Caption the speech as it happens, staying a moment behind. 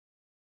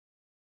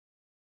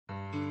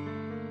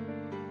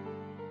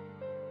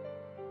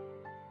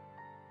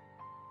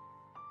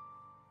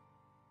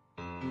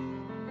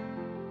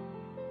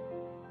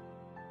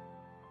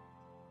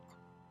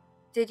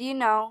Did you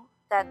know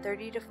that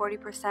 30 to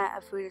 40%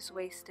 of food is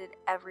wasted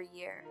every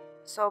year?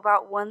 So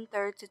about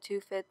 1/3 to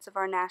 2/5 of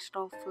our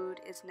national food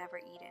is never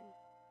eaten.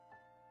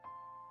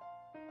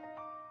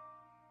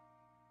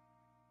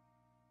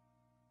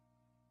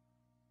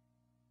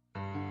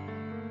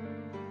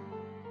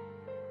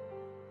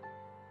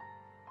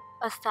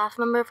 A staff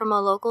member from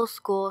a local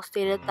school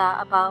stated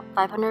that about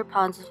 500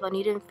 pounds of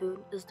uneaten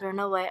food is thrown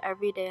away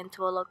every day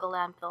into a local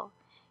landfill.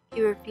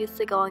 He refused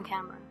to go on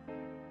camera.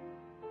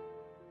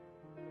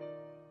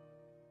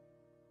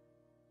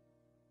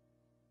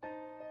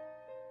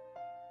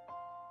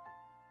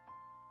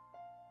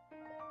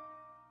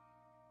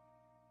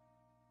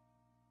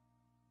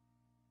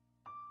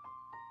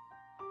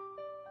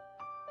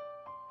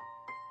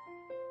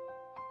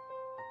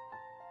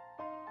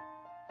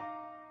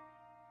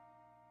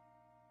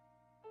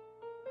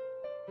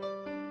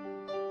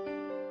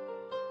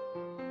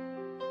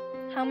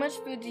 How much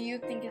food do you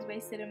think is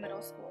wasted in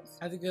middle schools?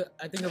 I think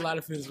a lot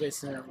of food is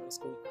wasted in our middle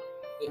school.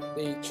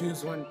 They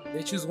choose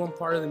one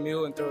part of the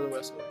meal and throw the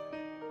rest away.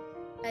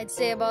 I'd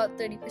say about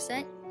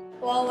 30%.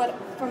 Well,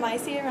 from I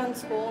see around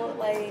school,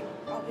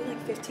 probably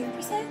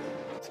 15%.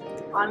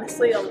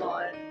 Honestly, a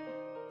lot.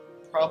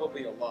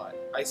 Probably a lot.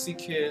 I see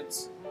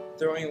kids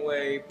throwing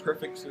away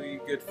perfectly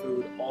good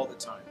food all the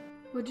time.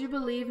 Would you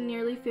believe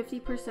nearly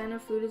 50%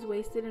 of food is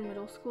wasted in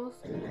middle schools?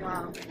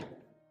 Wow.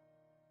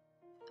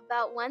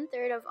 About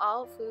 1/3 of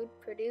all food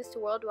produced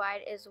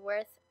worldwide is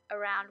worth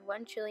around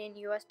 $1 trillion,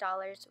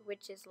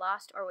 which is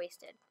lost or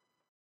wasted.